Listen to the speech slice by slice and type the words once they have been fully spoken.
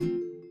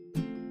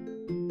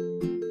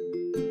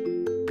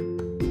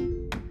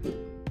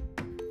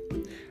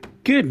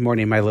Good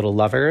morning, my little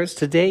lovers.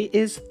 Today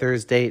is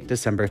Thursday,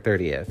 December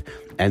 30th,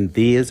 and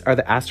these are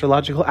the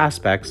astrological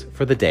aspects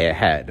for the day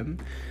ahead.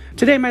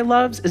 Today, my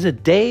loves, is a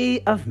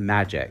day of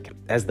magic,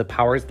 as the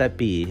powers that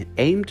be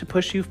aim to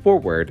push you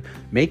forward,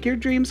 make your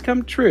dreams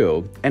come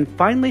true, and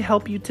finally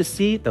help you to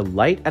see the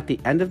light at the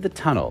end of the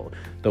tunnel,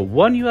 the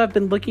one you have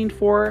been looking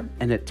for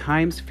and at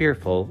times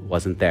fearful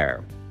wasn't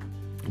there.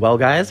 Well,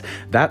 guys,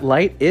 that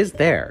light is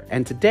there,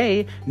 and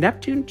today,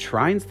 Neptune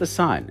trines the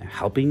sun,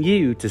 helping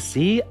you to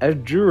see a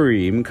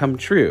dream come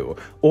true,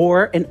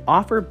 or an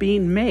offer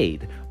being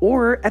made,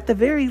 or at the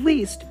very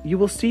least, you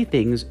will see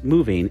things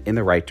moving in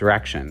the right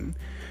direction.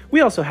 We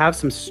also have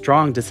some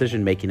strong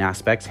decision-making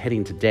aspects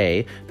hitting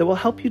today that will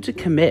help you to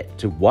commit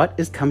to what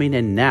is coming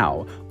in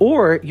now,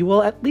 or you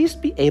will at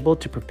least be able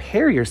to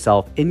prepare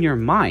yourself in your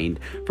mind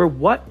for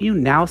what you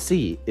now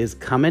see is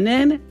coming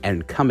in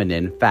and coming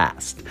in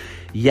fast.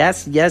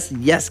 Yes,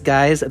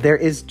 guys, there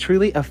is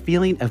truly a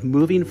feeling of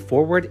moving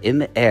forward in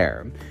the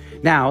air.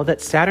 Now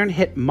that Saturn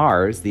hit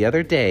Mars the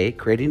other day,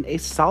 creating a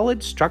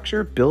solid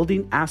structure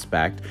building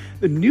aspect,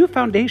 the new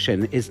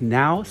foundation is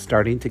now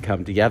starting to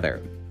come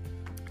together.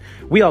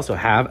 We also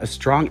have a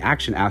strong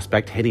action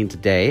aspect hitting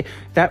today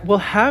that will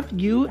have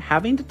you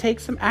having to take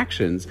some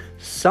actions,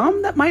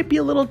 some that might be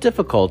a little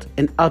difficult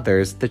and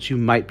others that you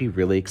might be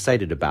really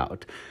excited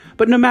about.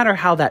 But no matter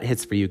how that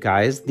hits for you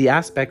guys, the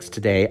aspects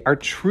today are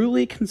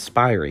truly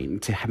conspiring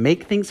to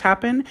make things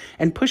happen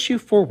and push you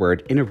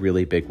forward in a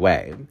really big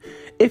way.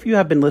 If you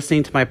have been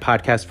listening to my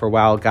podcast for a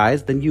while,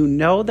 guys, then you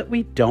know that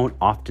we don't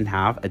often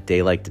have a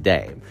day like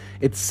today.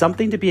 It's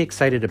something to be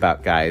excited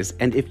about, guys,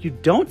 and if you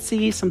don't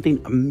see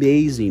something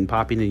amazing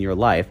popping in your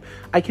life,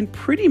 I can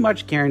pretty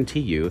much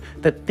guarantee you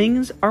that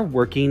things are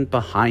working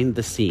behind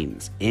the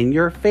scenes in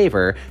your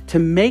favor to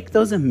make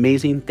those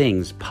amazing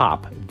things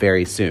pop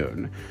very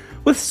soon.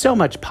 With so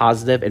much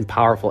positive and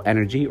powerful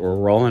energy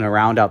rolling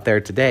around out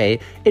there today,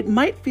 it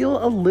might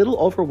feel a little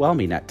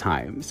overwhelming at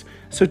times.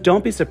 So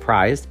don't be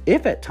surprised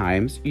if at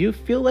times you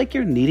feel like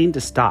you're needing to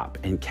stop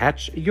and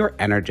catch your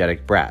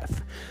energetic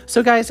breath.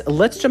 So guys,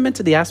 let's jump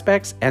into the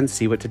aspects and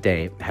see what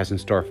today has in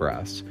store for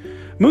us.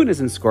 Moon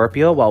is in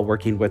Scorpio while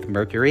working with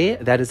Mercury.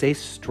 That is a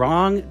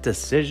strong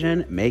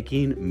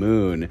decision-making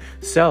moon.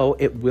 So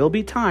it will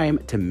be time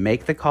to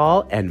make the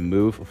call and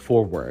move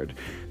forward.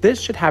 This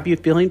should have you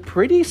feeling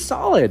pretty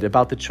solid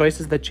about the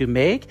choices that you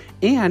make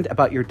and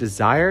about your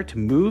desire to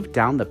move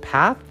down the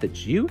path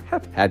that you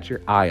have had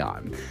your eye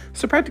on.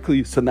 So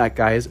practically, so that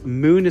guys,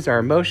 Moon is our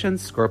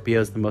emotions, Scorpio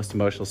is the most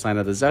emotional sign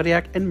of the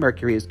zodiac, and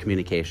Mercury is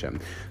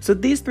communication. So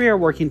these three are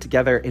working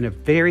together in a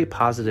very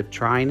positive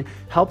trine,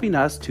 helping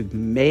us to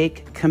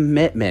make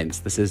commitments.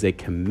 This is a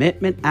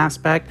commitment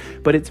aspect,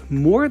 but it's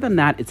more than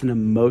that, it's an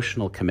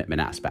emotional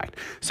commitment aspect.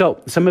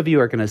 So some of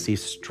you are going to see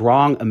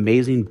strong,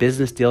 amazing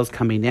business deals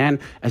coming in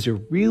as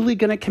you're really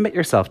going to commit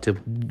yourself to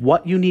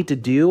what you need to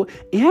do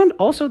and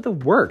also the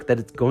work that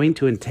it's going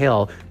to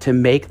entail to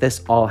make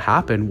this all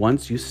happen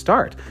once you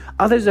start.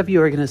 Others of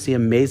you are going to see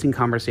amazing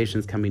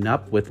conversations coming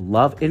up with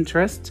love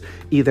interests,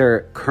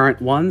 either current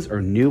ones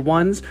or new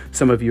ones.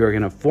 Some of you are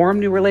going to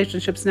form new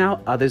relationships now.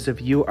 Others of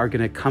you are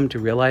going to come to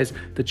realize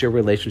that your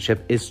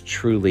relationship is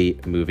truly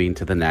moving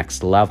to the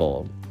next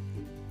level.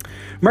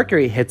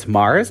 Mercury hits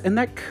Mars, and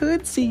that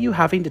could see you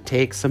having to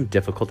take some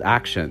difficult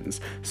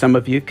actions. Some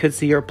of you could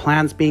see your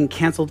plans being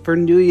canceled for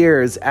New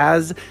Year's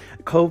as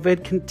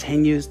COVID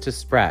continues to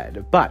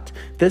spread. But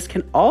this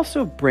can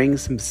also bring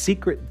some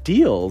secret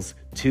deals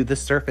to the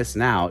surface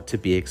now to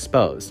be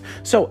exposed.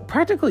 So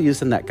practical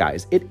use in that,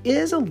 guys, it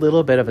is a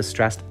little bit of a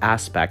stressed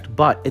aspect,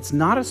 but it's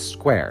not a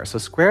square. So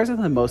squares are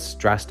the most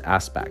stressed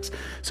aspects.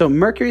 So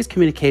Mercury's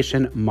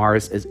communication,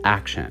 Mars is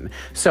action.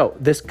 So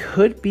this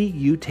could be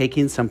you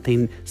taking some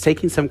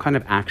kind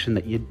of action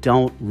that you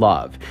don't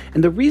love.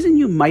 And the reason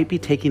you might be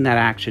taking that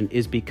action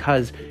is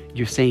because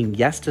you're saying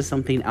yes to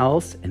something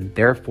else, and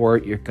therefore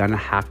you're gonna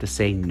have to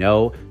say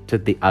no to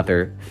the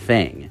other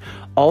thing.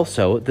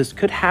 Also, this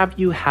could have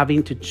you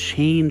having to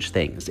change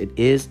things. It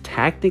is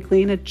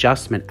technically an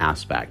adjustment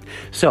aspect.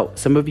 So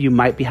some of you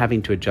might be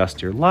having to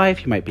adjust your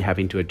life. You might be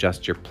having to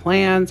adjust your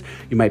plans.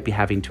 You might be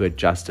having to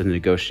adjust a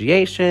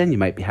negotiation. You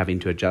might be having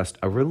to adjust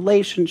a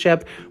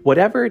relationship.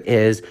 Whatever it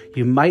is,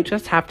 you might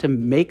just have to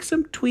make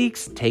some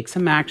tweaks, take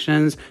some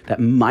actions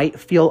that might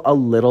feel a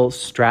little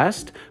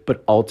stressed,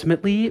 but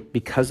ultimately,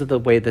 because of the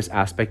way this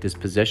aspect is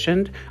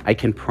positioned, I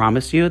can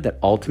promise you that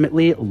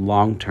ultimately,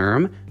 long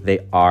term,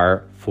 they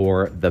are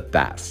for the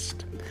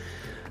best.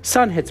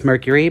 Sun hits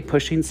Mercury,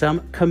 pushing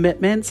some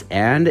commitments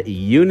and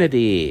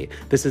unity.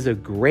 This is a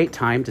great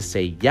time to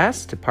say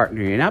yes to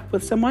partnering up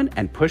with someone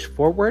and push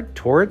forward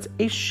towards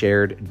a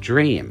shared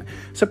dream.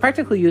 So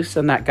practical use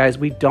on that, guys,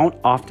 we don't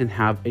often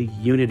have a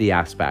unity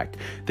aspect.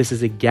 This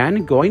is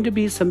again going to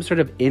be some sort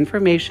of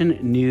information,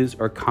 news,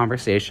 or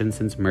conversation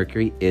since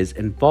Mercury is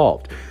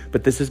involved.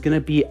 But this is going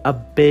to be a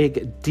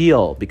big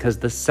deal because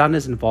the sun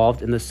is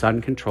involved and the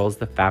sun controls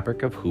the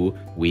fabric of who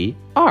we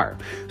are.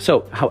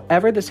 So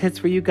however this hits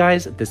for you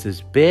guys, this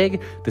is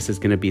big. This is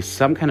going to be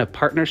some kind of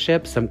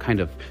partnership, some kind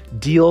of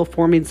deal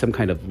forming, some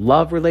kind of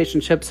love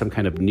relationship, some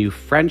kind of new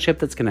friendship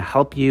that's going to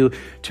help you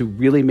to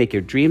really make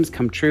your dreams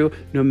come true.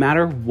 No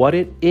matter what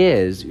it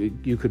is,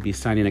 you could be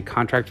signing a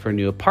contract for a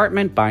new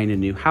apartment, buying a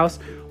new house,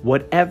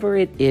 whatever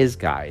it is,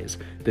 guys.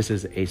 This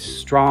is a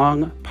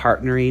strong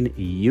partnering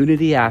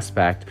unity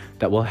aspect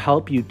that will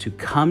help you to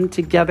come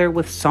together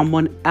with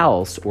someone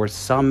else or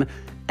some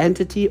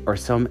entity or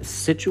some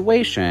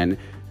situation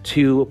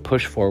to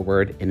push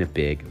forward in a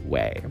big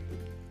way.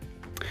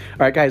 All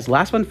right, guys,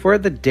 last one for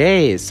the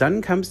day.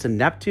 Sun comes to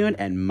Neptune,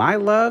 and my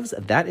loves,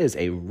 that is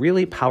a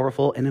really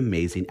powerful and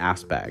amazing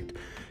aspect.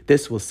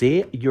 This will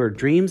see your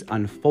dreams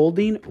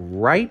unfolding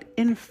right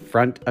in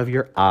front of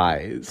your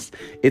eyes.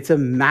 It's a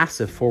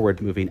massive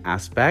forward-moving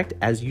aspect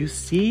as you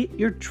see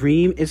your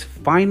dream is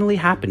finally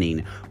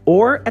happening,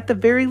 or at the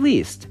very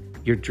least,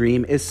 your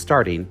dream is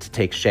starting to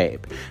take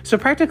shape. So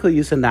practical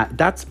use in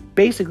that's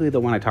basically the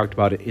one I talked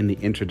about in the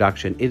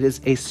introduction. It is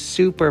a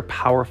super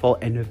powerful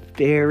and a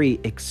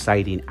very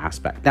exciting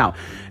aspect. Now,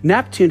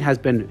 Neptune has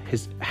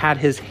had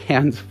his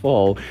hands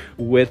full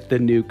with the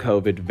new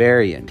COVID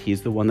variant.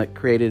 He's the one that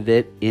created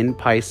it in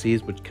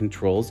Pisces, which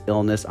controls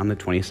illness on the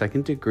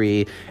 22nd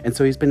degree. And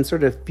so he's been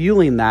sort of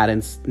fueling that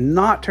and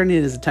not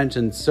turning his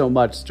attention so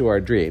much to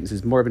our dreams.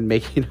 He's more been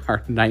making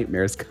our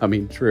nightmares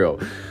coming true.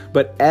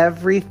 But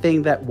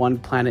everything that one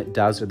planet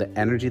does, or the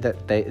energy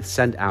that they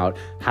send out,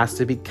 has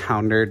to be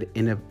countered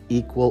in an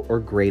equal or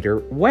greater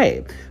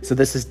way. So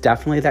this is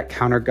definitely that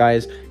counter,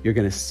 guys. You're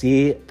going to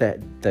see that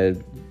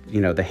the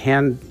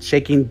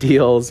handshaking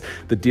deals,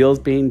 the deals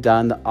being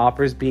done, the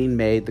offers being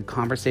made, the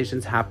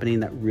conversations happening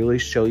that really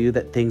show you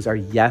that things are,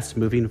 yes,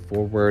 moving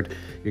forward.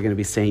 You're going to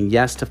be saying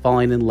yes to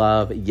falling in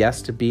love,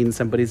 yes to being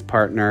somebody's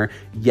partner,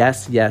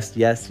 yes, yes,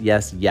 yes,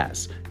 yes,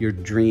 yes. Your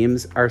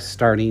dreams are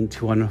starting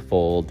to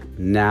unfold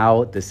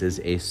now. This is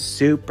a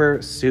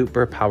super,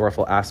 super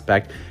powerful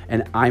aspect,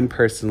 and I'm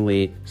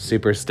personally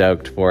super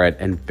stoked for it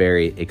and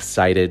very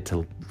excited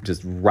to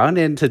just run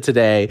into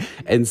today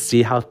and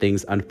see how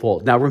things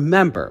unfold. Now,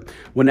 remember,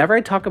 whenever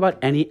I talk about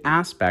any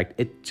aspect,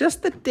 it's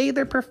just the day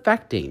they're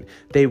perfecting.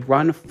 They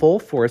run full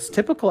force.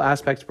 Typical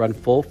aspects run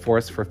full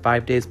force for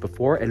 5 days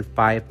before and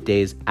 5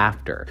 days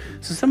after.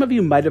 So some of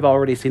you might have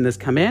already seen this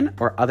come in,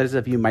 or others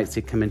of you might see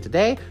it come in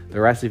today.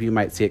 The rest of you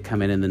might see it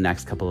come in the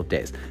next couple of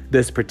days.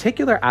 This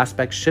particular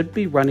aspect should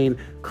be running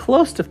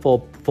close to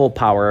full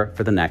power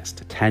for the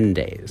next 10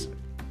 days.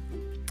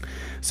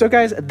 So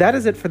guys, that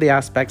is it for the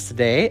aspects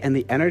today, and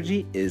the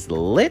energy is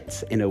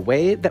lit in a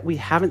way that we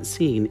haven't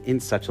seen in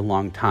such a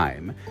long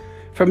time.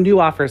 From new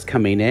offers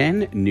coming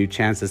in, new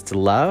chances to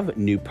love,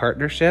 new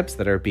partnerships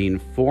that are being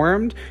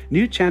formed,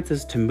 new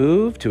chances to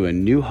move to a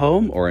new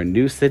home or a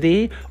new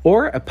city,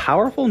 or a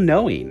powerful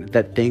knowing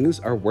that things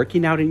are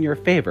working out in your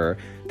favor,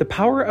 the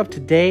power of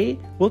today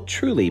will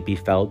truly be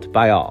felt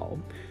by all.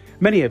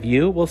 Many of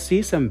you will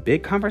see some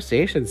big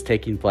conversations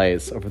taking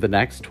place over the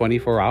next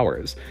 24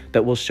 hours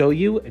that will show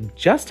you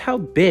just how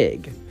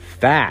big,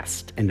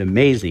 fast, and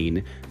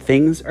amazing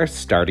things are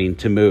starting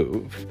to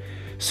move.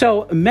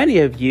 So many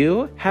of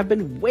you have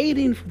been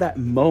waiting for that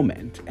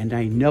moment, and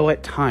I know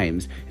at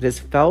times it has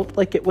felt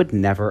like it would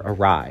never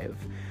arrive.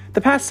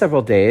 The past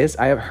several days,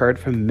 I have heard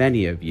from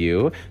many of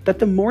you that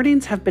the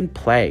mornings have been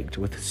plagued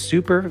with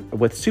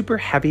super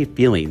heavy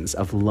feelings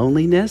of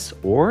loneliness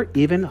or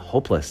even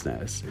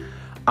hopelessness.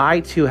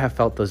 I too have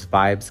felt those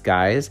vibes,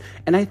 guys,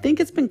 and I think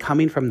it's been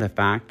coming from the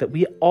fact that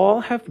we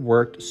all have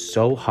worked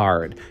so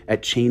hard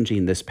at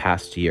changing this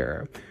past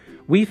year.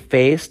 We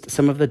faced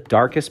some of the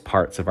darkest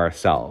parts of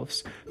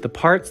ourselves, the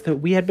parts that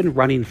we had been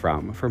running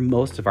from for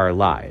most of our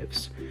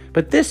lives.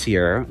 But this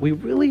year, we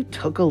really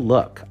took a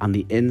look on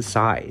the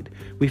inside.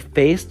 We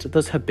faced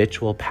those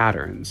habitual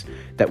patterns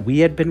that we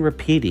had been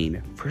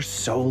repeating for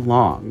so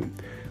long.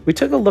 We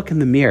took a look in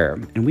the mirror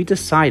and we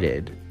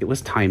decided it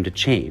was time to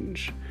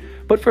change.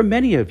 But for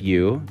many of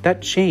you,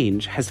 that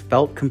change has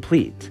felt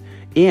complete.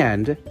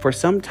 And for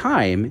some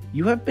time,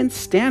 you have been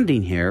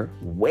standing here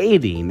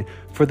waiting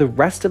for the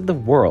rest of the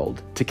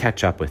world to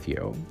catch up with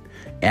you.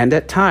 And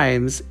at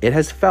times, it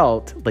has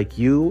felt like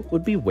you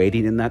would be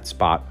waiting in that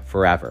spot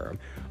forever.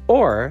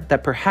 Or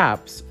that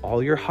perhaps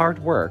all your hard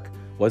work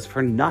was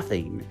for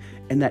nothing,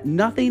 and that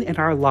nothing in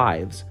our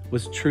lives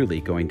was truly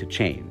going to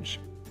change.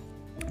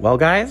 Well,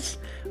 guys,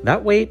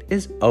 that wait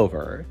is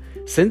over.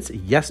 Since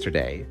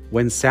yesterday,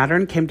 when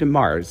Saturn came to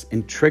Mars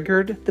and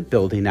triggered the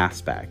building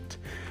aspect.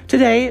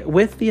 Today,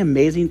 with the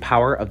amazing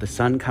power of the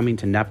Sun coming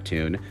to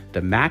Neptune,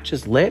 the match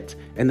is lit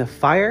and the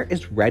fire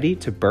is ready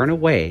to burn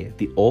away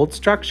the old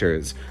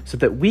structures so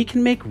that we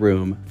can make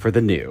room for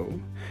the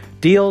new.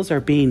 Deals are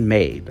being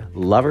made,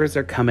 lovers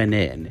are coming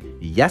in,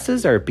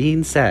 yeses are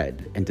being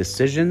said, and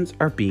decisions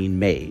are being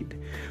made.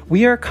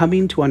 We are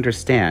coming to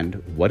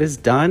understand what is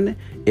done,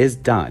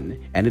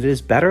 and it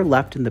is better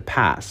left in the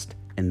past,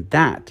 and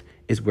that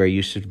is where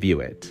you should view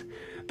it.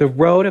 The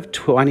road of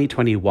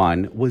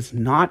 2021 was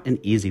not an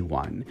easy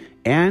one,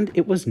 and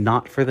it was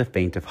not for the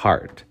faint of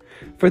heart.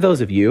 For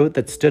those of you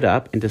that stood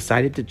up and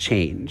decided to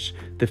change,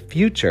 the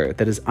future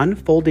that is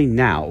unfolding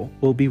now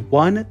will be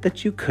one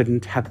that you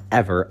couldn't have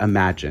ever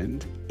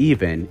imagined,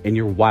 even in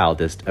your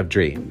wildest of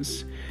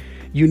dreams.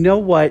 You know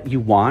what you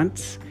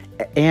want,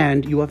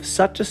 and you have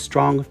such a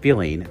strong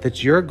feeling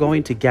that you're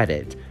going to get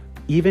it,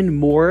 even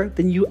more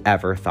than you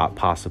ever thought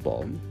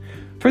possible.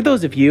 For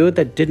those of you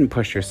that didn't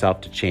push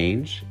yourself to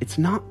change, it's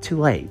not too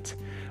late.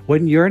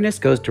 When Uranus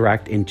goes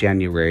direct in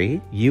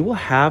January, you will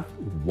have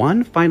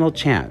one final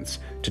chance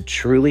to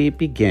truly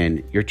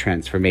begin your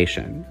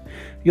transformation.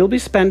 You'll be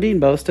spending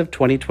most of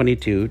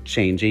 2022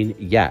 changing,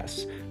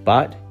 yes,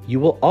 but you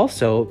will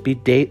also be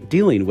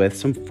dealing with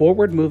some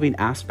forward-moving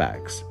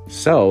aspects.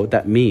 So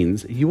that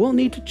means you will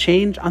need to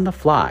change on the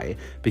fly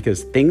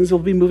because things will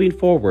be moving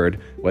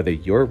forward whether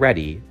you're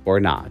ready or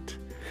not.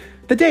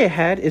 The day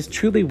ahead is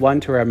truly one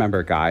to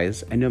remember,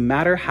 guys, and no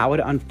matter how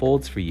it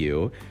unfolds for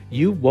you,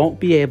 you won't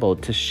be able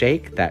to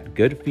shake that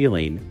good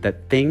feeling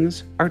that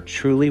things are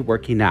truly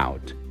working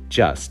out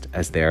just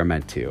as they are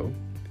meant to.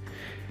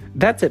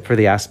 That's it for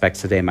the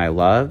aspects today, my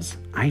loves.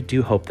 I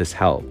do hope this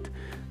helped.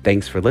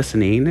 Thanks for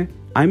listening.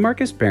 I'm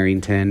Marcus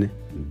Barrington.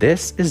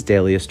 This is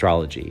Daily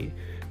Astrology.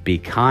 Be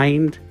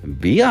kind,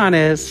 be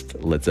honest,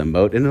 let's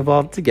emote and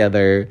evolve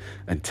together.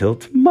 Until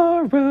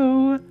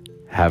tomorrow,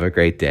 have a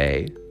great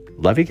day.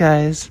 Love you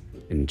guys.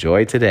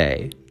 Enjoy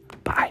today.